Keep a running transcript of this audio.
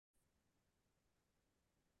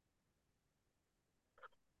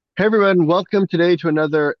Hey everyone, welcome today to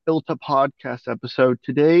another ILTA podcast episode.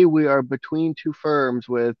 Today we are between two firms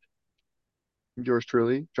with yours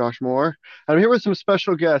truly, Josh Moore. I'm here with some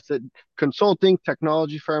special guests at consulting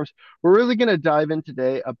technology firms. We're really going to dive in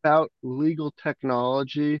today about legal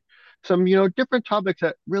technology, some, different topics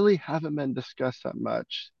that really haven't been discussed that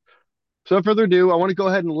much. So without further ado, I want to go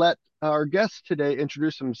ahead and let our guests today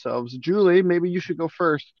introduce themselves. Julie, maybe you should go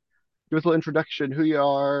first. Give us a little introduction, who you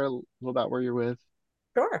are, a little about where you're with.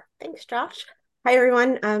 Sure. Thanks, Josh. Hi,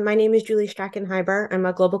 everyone. My name is Julie Strachan Haiber. I'm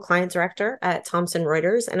a global client director at Thomson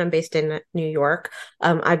Reuters, and I'm based in New York.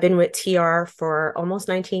 I've been with TR for almost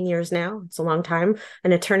 19 years now. It's a long time.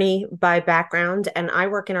 An attorney by background, and I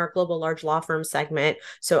work in our global large law firm segment.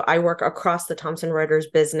 So I work across the Thomson Reuters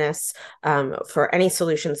business for any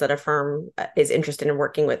solutions that a firm is interested in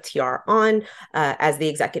working with TR on as the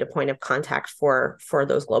executive point of contact for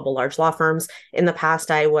those global large law firms. In the past,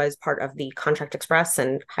 I was part of the Contract Express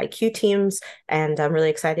and High Q teams, and I'm really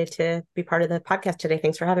excited to be part of the podcast today.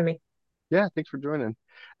 Thanks for having me. Yeah, thanks for joining.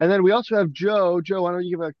 And then we also have Joe. Joe, why don't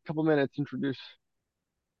you give a couple minutes, introduce?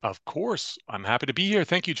 Of course. I'm happy to be here.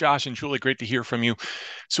 Thank you, Josh and Julie. Great to hear from you.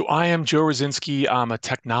 So I am Joe Raczynski. I'm a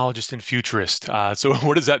technologist and futurist. So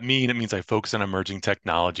what does that mean? It means I focus on emerging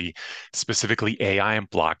technology, specifically AI and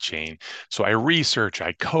blockchain. So I research,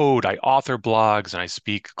 I code, I author blogs, and I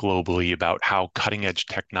speak globally about how cutting edge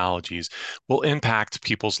technologies will impact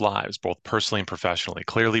people's lives, both personally and professionally,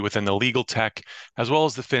 clearly within the legal tech as well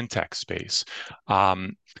as the fintech space.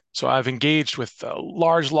 Um, so I've engaged with a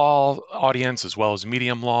large law audience as well as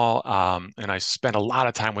medium law, and I spend a lot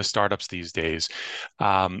of time with startups these days,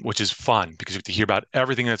 which is fun because you get to hear about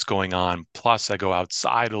everything that's going on. Plus, I go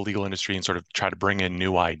outside of the legal industry and sort of try to bring in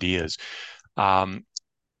new ideas. Um,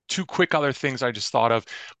 Two quick other things I just thought of.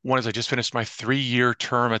 One is I just finished my 3-year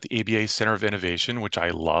term at the ABA Center of Innovation, which I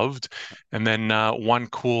loved. And then one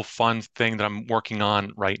cool, fun thing that I'm working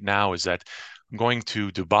on right now is that I'm going to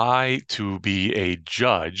Dubai to be a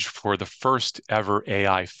judge for the first ever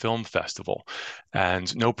AI film festival.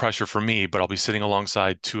 And no pressure for me, but I'll be sitting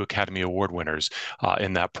alongside two Academy Award winners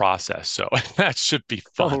in that process. So that should be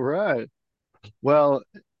fun. All right. Well,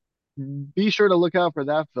 be sure to look out for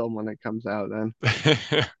that film when it comes out then.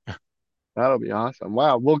 That'll be awesome.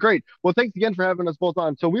 Wow. Well, great. Well, thanks again for having us both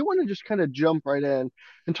on. So we want to just kind of jump right in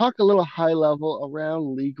and talk a little high level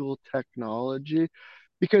around legal technology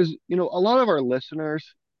because, a lot of our listeners,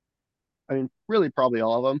 I mean, really probably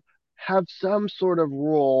all of them, have some sort of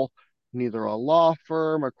role in either a law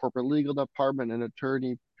firm, a corporate legal department, an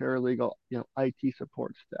attorney, paralegal, IT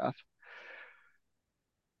support staff.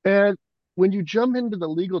 And when you jump into the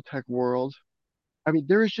legal tech world, I mean,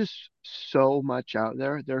 there is just so much out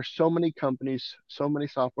there. There are so many companies, so many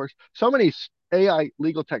softwares, so many AI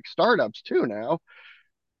legal tech startups too now.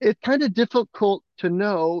 It's kind of difficult to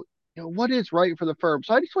know, what is right for the firm.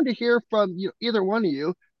 So I just want to hear from either one of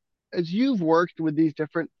you, as you've worked with these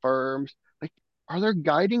different firms, like, are there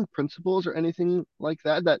guiding principles or anything like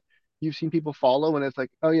that that you've seen people follow and it's like,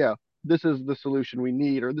 oh yeah, this is the solution we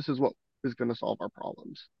need, or this is what is going to solve our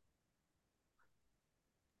problems?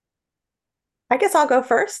 I guess I'll go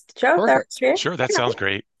first. Joe, that Perfect. works for you? Sure, that Yeah. sounds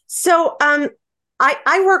great. So,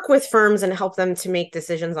 I work with firms and help them to make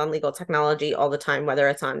decisions on legal technology all the time, whether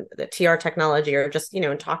it's on the TR technology or just,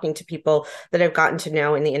 in talking to people that I've gotten to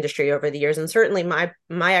know in the industry over the years. And certainly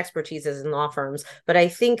my expertise is in law firms, but I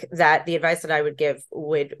think that the advice that I would give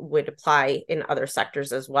would apply in other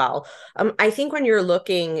sectors as well. I think when you're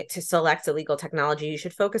looking to select a legal technology, you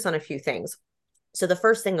should focus on a few things. So the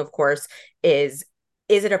first thing, of course, is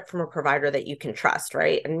it from a provider that you can trust,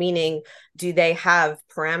 right? And meaning, do they have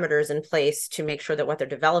parameters in place to make sure that what they're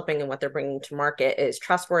developing and what they're bringing to market is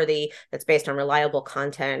trustworthy, that's based on reliable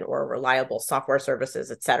content or reliable software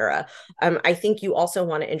services, et cetera. I think you also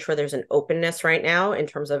want to ensure there's an openness right now in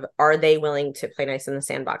terms of, are they willing to play nice in the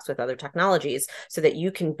sandbox with other technologies so that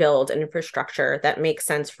you can build an infrastructure that makes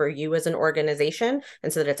sense for you as an organization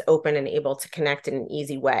and so that it's open and able to connect in an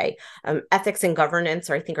easy way. Ethics and governance,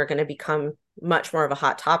 I think, are going to become much more of a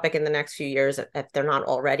hot topic in the next few years, if they're not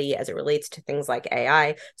already, as it relates to things like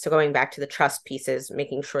AI. So going back to the trust pieces,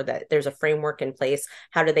 making sure that there's a framework in place.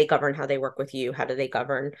 How do they govern how they work with you? How do they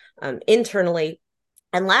govern internally?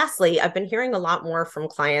 And lastly, I've been hearing a lot more from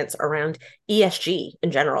clients around ESG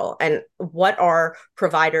in general and what are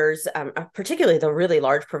providers, particularly the really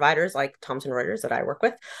large providers like Thomson Reuters that I work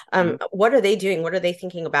with, Mhm. what are they doing? What are they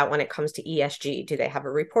thinking about when it comes to ESG? Do they have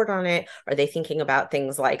a report on it? Are they thinking about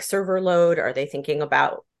things like server load? Are they thinking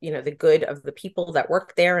about the good of the people that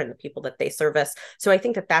work there and the people that they service? So I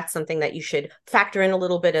think that that's something that you should factor in a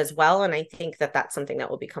little bit as well. And I think that that's something that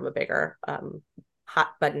will become a bigger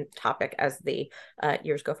hot button topic as the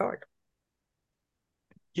years go forward.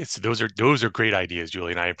 Yes, those are great ideas,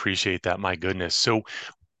 Julie, and I appreciate that. My goodness. So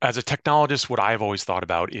as a technologist, what I've always thought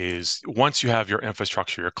about is once you have your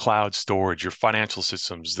infrastructure, your cloud storage, your financial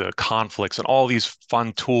systems, the conflicts, and all these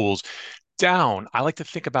fun tools down, I like to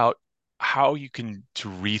think about how you can to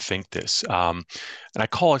rethink this. And I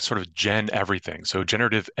call it sort of gen everything. So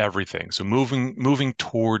generative everything. So moving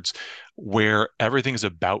towards where everything is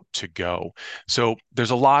about to go. So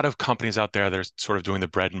there's a lot of companies out there that are sort of doing the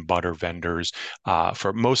bread and butter vendors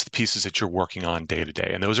for most of the pieces that you're working on day to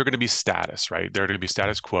day. And those are going to be status, right? They're going to be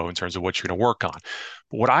status quo in terms of what you're going to work on.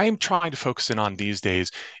 But what I'm trying to focus in on these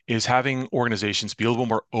days is having organizations be a little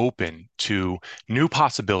more open to new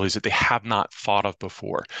possibilities that they have not thought of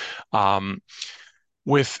before. Um,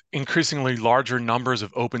 with increasingly larger numbers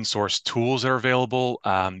of open source tools that are available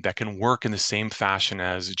that can work in the same fashion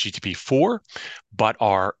as GTP4, but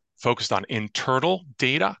are focused on internal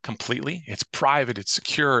data completely. It's private, it's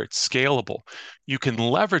secure, it's scalable. You can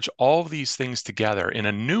leverage all of these things together in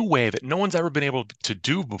a new way that no one's ever been able to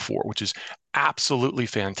do before, which is absolutely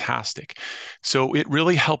fantastic. So it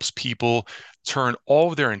really helps people turn all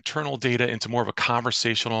of their internal data into more of a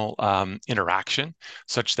conversational interaction,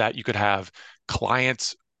 such that you could have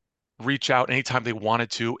clients reach out anytime they wanted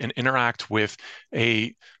to and interact with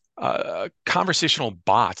a conversational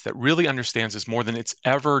bot that really understands this more than it's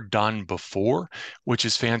ever done before, which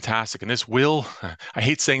is fantastic. And this will, I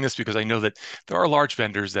hate saying this because I know that there are large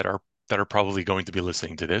vendors that are probably going to be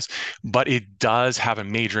listening to this, but it does have a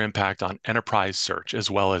major impact on enterprise search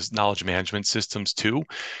as well as knowledge management systems too.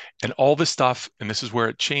 And all this stuff, and this is where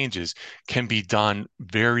it changes, can be done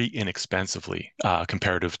very inexpensively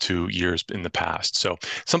comparative to years in the past. So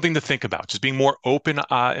something to think about, just being more open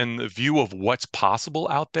in the view of what's possible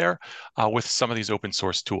out there with some of these open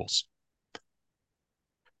source tools.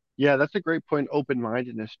 Yeah, that's a great point,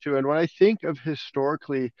 open-mindedness too. And when I think of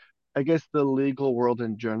historically, I guess the legal world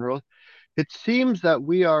in general, it seems that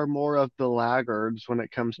we are more of the laggards when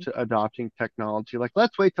it comes to adopting technology. Like,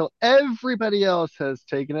 let's wait till everybody else has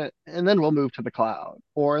taken it and then we'll move to the cloud,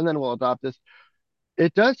 or and then we'll adopt this.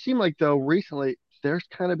 It does seem like, though, recently there's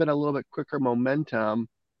kind of been a little bit quicker momentum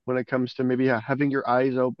when it comes to maybe having your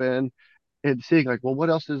eyes open and seeing, like, well, what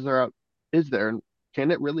else is there out, is there? And can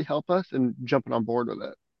it really help us? And jumping on board with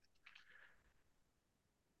it.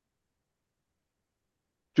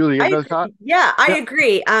 Julie, you have I another thought? Yeah, I Yeah.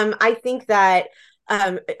 agree. I think that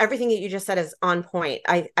everything that you just said is on point.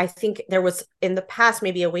 I think there was in the past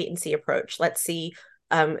maybe a wait and see approach. Let's see.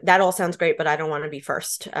 That all sounds great, but I don't want to be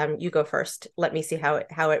first. You go first. Let me see how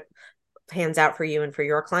it pans out for you and for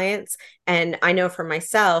your clients. And I know for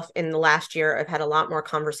myself, in the last year, I've had a lot more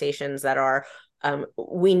conversations that are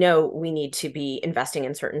we know we need to be investing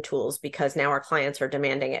in certain tools because now our clients are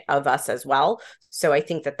demanding it of us as well. So I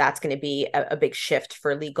think that that's going to be a big shift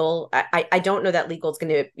for legal. I don't know that legal is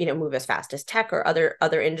going to move as fast as tech or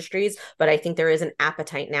other industries, but I think there is an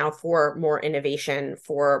appetite now for more innovation,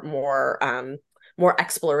 for more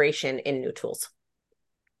exploration in new tools.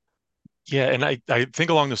 Yeah, and I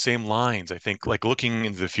think along the same lines. I think like looking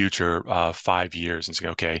into the future, 5 years and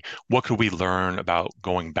saying, okay, what could we learn about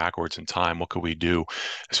going backwards in time? What could we do,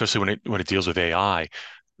 especially when it deals with AI?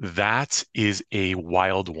 That is a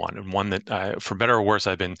wild one, and one that, for better or worse,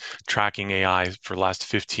 I've been tracking AI for the last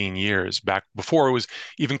 15 years. Back before it was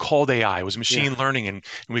even called AI, it was Yeah. machine learning, and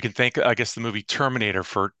we can thank, I guess, the movie Terminator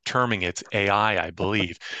for terming it AI, I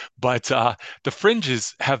believe. But the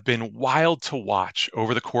fringes have been wild to watch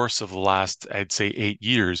over the course of the last, I'd say, 8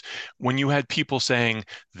 years, when you had people saying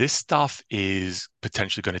this stuff is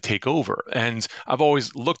potentially going to take over. And I've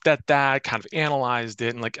always looked at that, kind of analyzed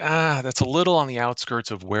it, and like, that's a little on the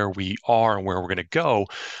outskirts of where we are and where we're going to go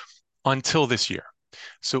until this year.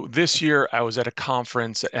 So this year, I was at a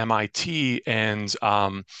conference at MIT, and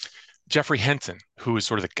Jeffrey Hinton, who is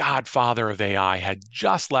sort of the godfather of AI, had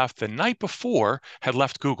just left the night before, had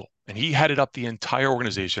left Google, and he headed up the entire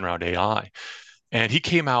organization around AI. And he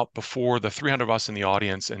came out before the 300 of us in the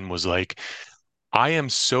audience and was like, I am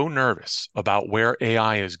so nervous about where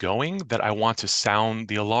AI is going that I want to sound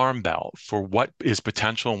the alarm bell for what is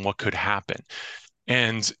potential and what could happen.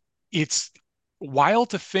 And it's wild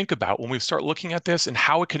to think about when we start looking at this and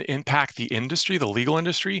how it can impact the industry, the legal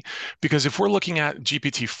industry. Because if we're looking at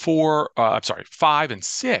GPT-4, I'm sorry, 5 and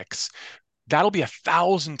 6, that'll be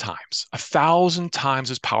 1,000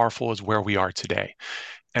 times as powerful as where we are today.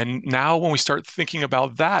 And now when we start thinking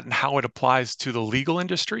about that and how it applies to the legal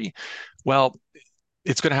industry, well,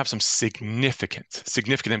 it's going to have some significant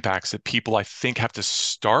impacts that people, I think, have to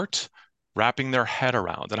start wrapping their head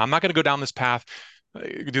around. And I'm not going to go down this path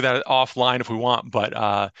We can do that offline if we want,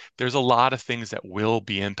 but there's a lot of things that will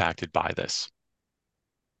be impacted by this.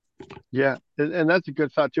 Yeah, and that's a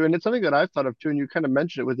good thought too. And it's something that I've thought of too. And you kind of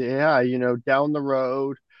mentioned it with the AI, down the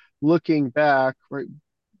road, looking back, right,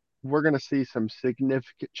 we're going to see some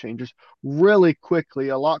significant changes really quickly,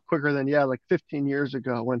 a lot quicker than, yeah, like 15 years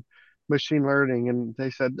ago when machine learning and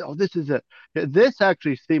they said, oh, this is it. This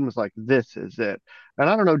actually seems like this is it. And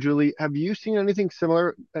I don't know, Julie, have you seen anything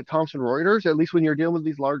similar at Thomson Reuters, at least when you're dealing with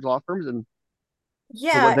these large law firms and for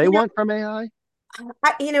what Yeah, they want from AI?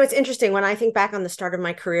 it's interesting when I think back on the start of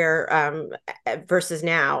my career versus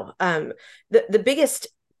now. The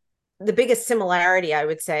biggest similarity I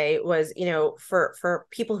would say was, for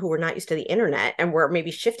people who were not used to the internet and were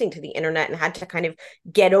maybe shifting to the internet and had to kind of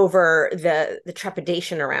get over the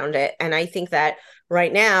trepidation around it. And I think that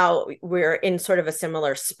right now we're in sort of a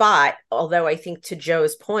similar spot. Although I think, to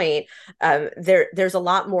Joe's point, there's a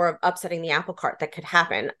lot more of upsetting the apple cart that could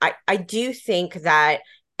happen. I do think that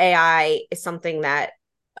AI is something that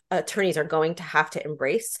attorneys are going to have to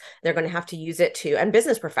embrace. They're going to have to use it to, and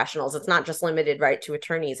business professionals, it's not just limited, right, to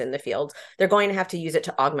attorneys in the field. They're going to have to use it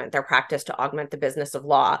to augment their practice, to augment the business of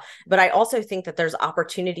law. But I also think that there's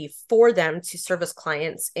opportunity for them to service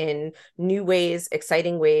clients in new ways,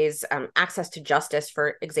 exciting ways, access to justice,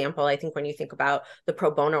 for example. I think when you think about the pro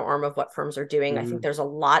bono arm of what firms are doing, I think there's a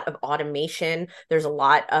lot of automation. There's a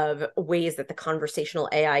lot of ways that the conversational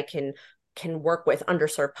AI can work with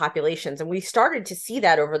underserved populations. And we started to see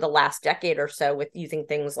that over the last decade or so with using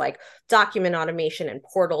things like document automation and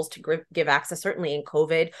portals to give access. Certainly in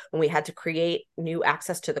COVID, when we had to create new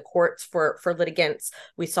access to the courts for litigants,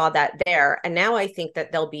 we saw that there. And now I think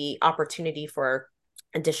that there'll be opportunity for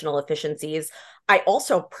additional efficiencies. I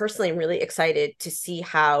also personally am really excited to see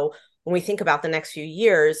how, when we think about the next few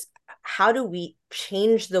years, how do we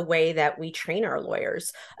change the way that we train our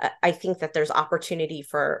lawyers? I think that there's opportunity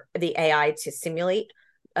for the AI to simulate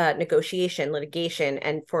negotiation, litigation,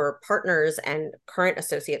 and for partners and current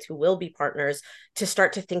associates who will be partners to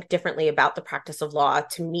start to think differently about the practice of law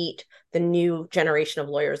to meet the new generation of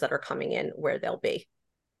lawyers that are coming in where they'll be.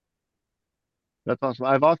 That's awesome.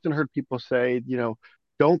 I've often heard people say,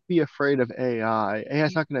 don't be afraid of AI. AI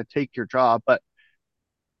is not going to take your job, but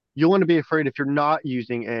you want to be afraid if you're not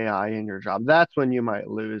using AI in your job. That's when you might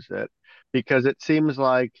lose it because it seems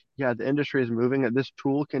like, yeah, the industry is moving and this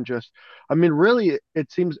tool can just, I mean, really,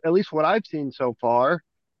 it seems, at least what I've seen so far,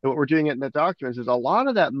 and what we're doing at NetDocuments is a lot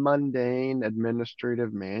of that mundane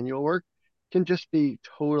administrative manual work can just be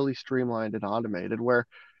totally streamlined and automated where,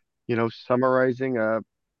 summarizing a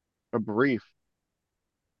brief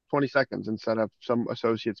 20 seconds instead of some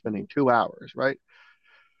associate spending 2 hours, right?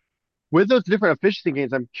 With those different efficiency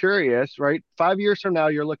gains, I'm curious, right? 5 years from now,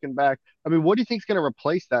 you're looking back. I mean, what do you think is going to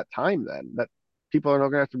replace that time then? That people are not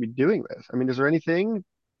going to have to be doing this. I mean, is there anything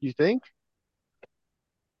you think?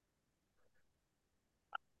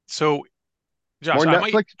 So, Josh, More I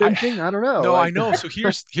might, Netflix binging? I don't know. no, I Like, know. So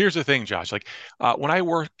here's the thing, Josh. Like, when I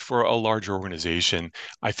worked for a large organization,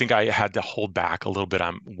 I think I had to hold back a little bit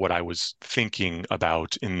on what I was thinking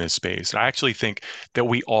about in this space. And I actually think that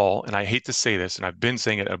we all, and I hate to say this, and I've been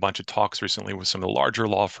saying it at a bunch of talks recently with some of the larger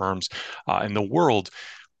law firms in the world,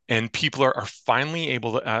 and people are finally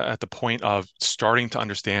able to, at the point of starting to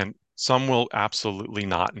understand. Some will absolutely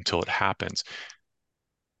not until it happens.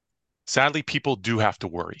 Sadly, people do have to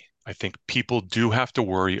worry. I think people do have to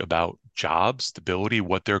worry about job stability,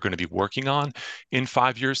 what they're going to be working on in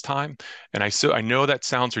 5 years' time. And I know that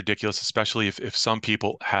sounds ridiculous, especially if some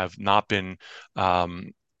people have not been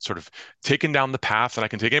sort of taken down the path, and I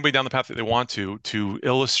can take anybody down the path that they want to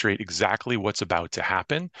illustrate exactly what's about to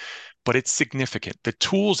happen, but it's significant. The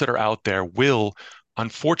tools that are out there will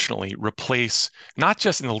unfortunately replace, not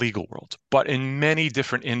just in the legal world, but in many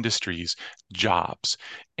different industries, jobs.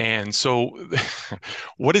 And so,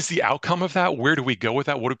 what is the outcome of that? Where do we go with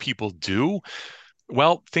that? What do people do?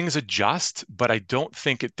 Well, things adjust, but I don't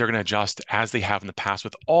think they're going to adjust as they have in the past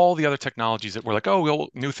with all the other technologies that we're like, oh, well,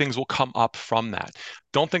 new things will come up from that.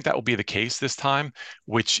 Don't think that will be the case this time,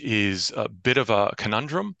 which is a bit of a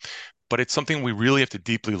conundrum, but it's something we really have to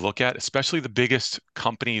deeply look at, especially the biggest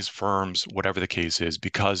companies, firms, whatever the case is,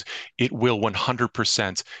 because it will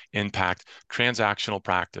 100% impact transactional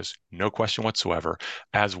practice, no question whatsoever,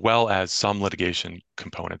 as well as some litigation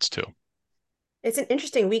components too. It's an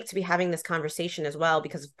interesting week to be having this conversation as well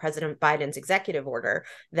because of President Biden's executive order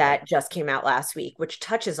that just came out last week, which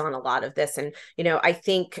touches on a lot of this. And, I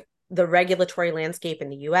think the regulatory landscape in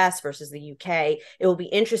the US versus the UK, it will be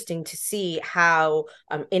interesting to see how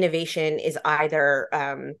innovation is either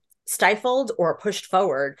stifled or pushed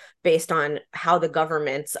forward based on how the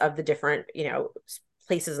governments of the different,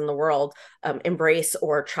 places in the world embrace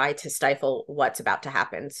or try to stifle what's about to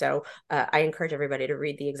happen. So I encourage everybody to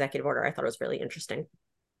read the executive order. I thought it was really interesting.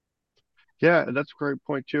 Yeah, that's a great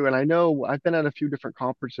point too. And I know I've been at a few different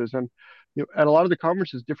conferences, and at a lot of the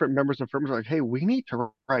conferences, different members of firms are like, "Hey, we need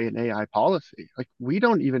to write an AI policy. Like, we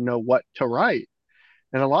don't even know what to write."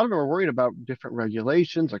 And a lot of them are worried about different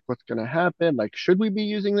regulations, like what's going to happen. Like, should we be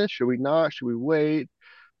using this? Should we not? Should we wait?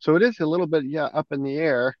 So it is a little bit, yeah, up in the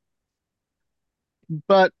air.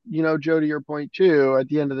 But, Joe, to your point too, at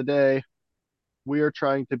the end of the day, we are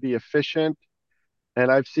trying to be efficient.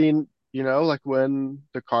 And I've seen, like when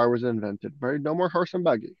the car was invented, right? No more horse and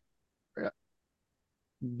buggy. Yeah.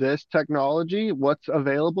 This technology, what's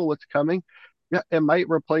available, what's coming, yeah, it might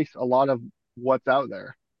replace a lot of what's out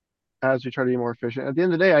there as we try to be more efficient. At the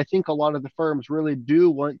end of the day, I think a lot of the firms really do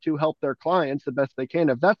want to help their clients the best they can.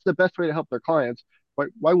 If that's the best way to help their clients,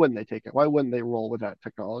 why wouldn't they take it? Why wouldn't they roll with that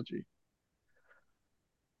technology?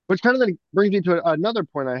 Which kind of then brings me to another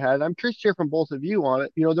point I had. I'm curious to hear from both of you on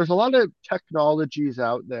it. There's a lot of technologies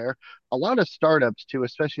out there, a lot of startups too,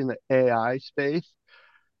 especially in the AI space.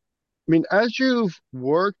 I mean, as you've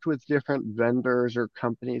worked with different vendors or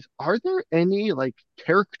companies, are there any like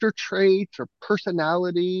character traits or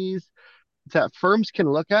personalities that firms can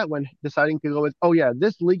look at when deciding to go with, oh yeah,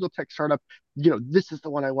 this legal tech startup, this is the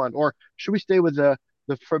one I want, or should we stay with the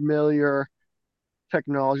familiar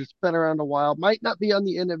technology that's been around a while, might not be on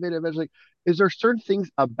the innovative edge? Like, is there certain things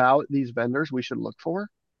about these vendors we should look for?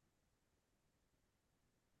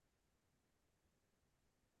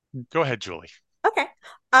 Go ahead, Julie. Okay.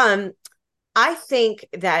 Um, I think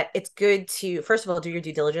that it's good to, first of all, do your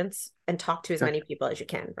due diligence and talk to as Okay. many people as you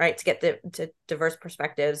can, right? To get to diverse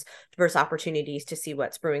perspectives, diverse opportunities to see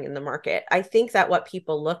what's brewing in the market. I think that what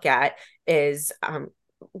people look at is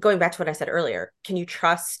going back to what I said earlier. Can you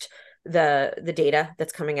trust the data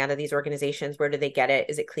that's coming out of these organizations? Where do they get it?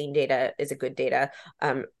 Is it clean data? Is it good data?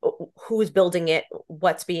 Who's building it?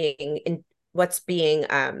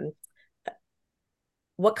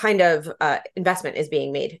 What kind of investment is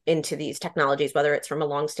being made into these technologies, whether it's from a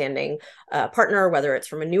longstanding partner, whether it's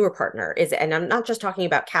from a newer partner. And I'm not just talking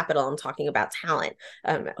about capital, I'm talking about talent.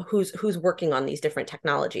 Who's working on these different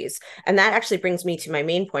technologies. And that actually brings me to my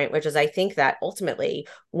main point, which is I think that ultimately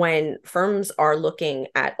when firms are looking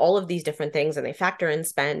at all of these different things and they factor in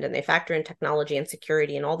spend and they factor in technology and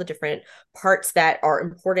security and all the different parts that are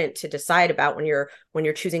important to decide about when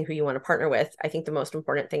you're choosing who you want to partner with, I think the most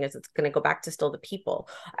important thing is it's going to go back to still the people.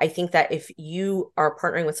 I think that if you are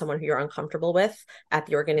partnering with someone who you're uncomfortable with at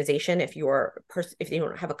the organization, if you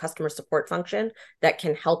don't have a customer support function that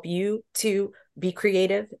can help you to be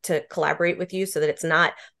creative, to collaborate with you, so that it's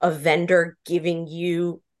not a vendor giving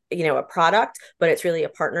you a product, but it's really a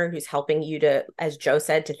partner who's helping you to, as Joe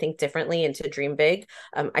said, to think differently and to dream big.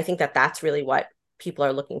 I think that that's really what people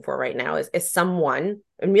are looking for right now is someone,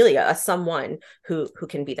 and really a someone who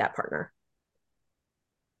can be that partner.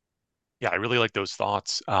 Yeah, I really like those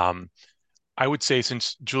thoughts. I would say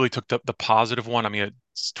since Julie took the positive one, I mean,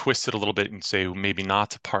 it's twisted a little bit and say maybe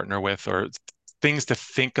not to partner with or things to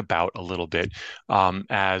think about a little bit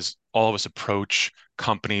as all of us approach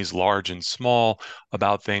companies, large and small,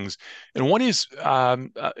 about things. And one is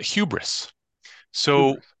hubris.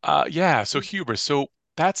 So Hubris. yeah, so hubris. So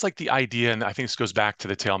that's like the idea, and I think this goes back to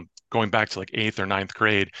the tale. I'm going back to like eighth or ninth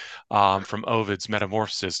grade from Ovid's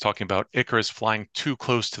Metamorphoses, talking about Icarus flying too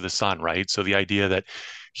close to the sun, right? So the idea that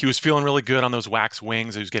he was feeling really good on those wax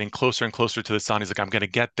wings. He was getting closer and closer to the sun. He's like, I'm going to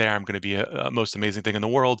get there. I'm going to be a most amazing thing in the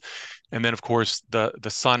world. And then, of course, the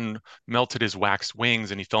sun melted his waxed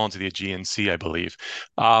wings, and he fell into the Aegean Sea, I believe.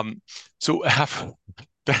 So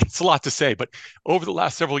that's a lot to say, but over the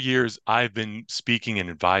last several years, I've been speaking and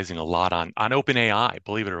advising a lot on OpenAI,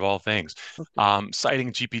 believe it or of all things, Okay.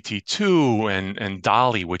 citing GPT-2 and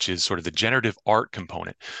DALL-E, which is sort of the generative art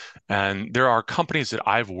component. And there are companies that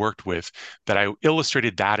I've worked with that I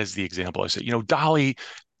illustrated that as the example. I said, DALL-E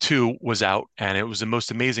 2 was out and it was the most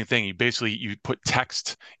amazing thing. You put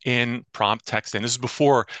text in, prompt text in. This is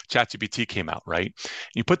before ChatGPT came out, right?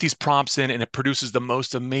 You put these prompts in and it produces the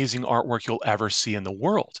most amazing artwork you'll ever see in the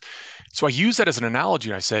world. So I use that as an analogy.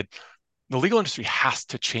 And I said, the legal industry has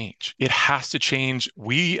to change. It has to change.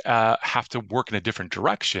 We have to work in a different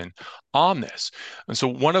direction on this. And so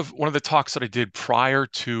one of the talks that I did prior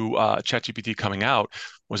to ChatGPT coming out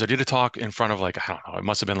was I did a talk in front of like, I don't know, it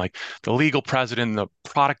must have been like the legal president, the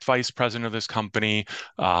product vice president of this company,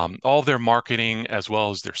 all of their marketing as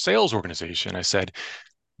well as their sales organization. I said,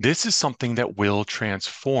 this is something that will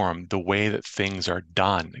transform the way that things are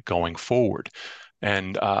done going forward.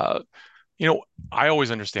 And You know, I always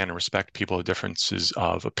understand and respect people's differences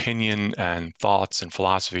of opinion and thoughts and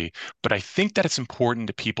philosophy, but I think that it's important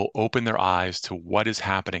that people open their eyes to what is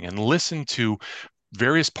happening and listen to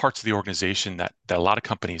various parts of the organization that a lot of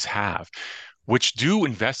companies have, which do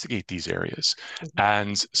investigate these areas, Mhm.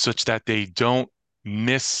 and such that they don't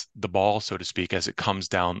miss the ball, so to speak, as it comes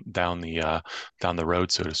down the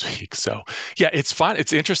road, so to speak. So yeah, it's fun.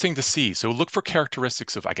 It's interesting to see. So look for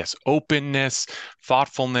characteristics of, I guess, openness,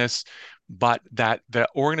 thoughtfulness, but that the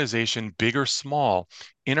organization, big or small,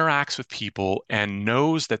 interacts with people and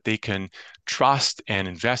knows that they can trust and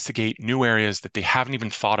investigate new areas that they haven't even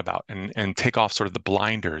thought about, and take off sort of the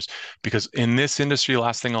blinders. Because in this industry,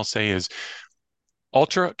 last thing I'll say is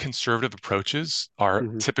ultra conservative approaches are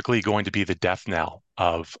Mhm. typically going to be the death knell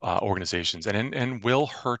of organizations, and will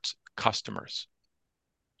hurt customers.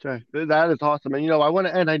 Okay, that is awesome. And I want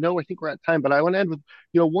to end. I think we're at time, but I want to end with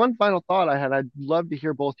one final thought I had. I'd love to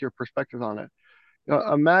hear both your perspectives on it.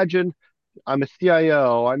 Imagine I'm a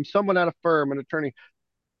CIO, I'm someone at a firm, an attorney,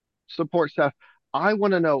 support staff. I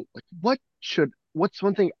want to know, like, what's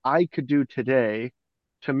one thing I could do today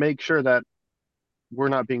to make sure that we're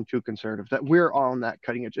not being too conservative, that we're on that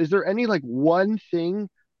cutting edge. Is there any like one thing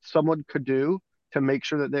someone could do to make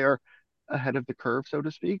sure that they are ahead of the curve, so to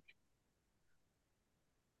speak?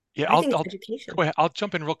 Yeah, I think I'll education. go ahead. I'll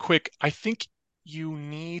jump in real quick. I think you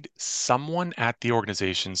need someone at the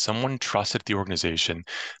organization, someone trusted at the organization,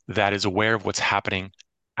 that is aware of what's happening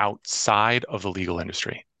outside of the legal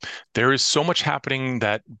industry. There is so much happening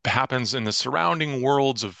that happens in the surrounding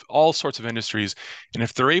worlds of all sorts of industries, and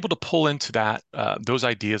if they're able to pull into that, those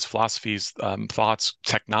ideas, philosophies, thoughts,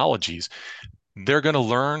 technologies, they're going to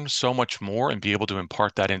learn so much more and be able to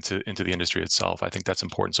impart that into the industry itself. I think that's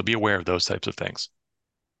important. So be aware of those types of things.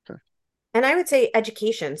 Okay. And I would say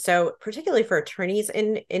education. So particularly for attorneys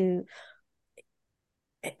in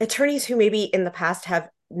attorneys who maybe in the past have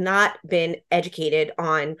not been educated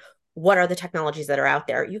on what are the technologies that are out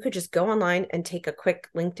there. You could just go online and take a quick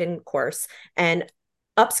LinkedIn course and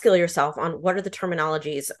upskill yourself on what are the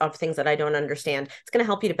terminologies of things that I don't understand. It's going to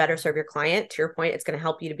help you to better serve your client. To your point, it's going to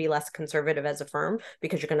help you to be less conservative as a firm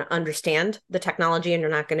because you're going to understand the technology and you're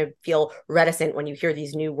not going to feel reticent when you hear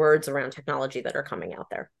these new words around technology that are coming out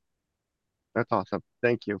there. That's awesome.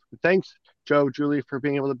 Thank you. Thanks, Joe, Julie, for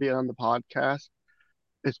being able to be on the podcast.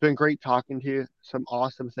 It's been great talking to you. Some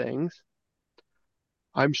awesome things.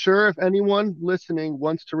 I'm sure if anyone listening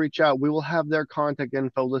wants to reach out, we will have their contact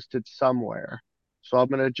info listed somewhere. So I'm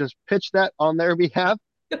going to just pitch that on their behalf.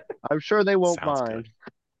 I'm sure they won't Sounds good. mind.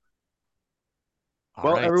 All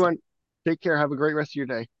Well, right. everyone, take care. Have a great rest of your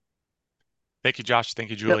day. Thank you, Josh. Thank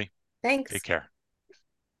you, Yep. Julie. Take Thanks. care.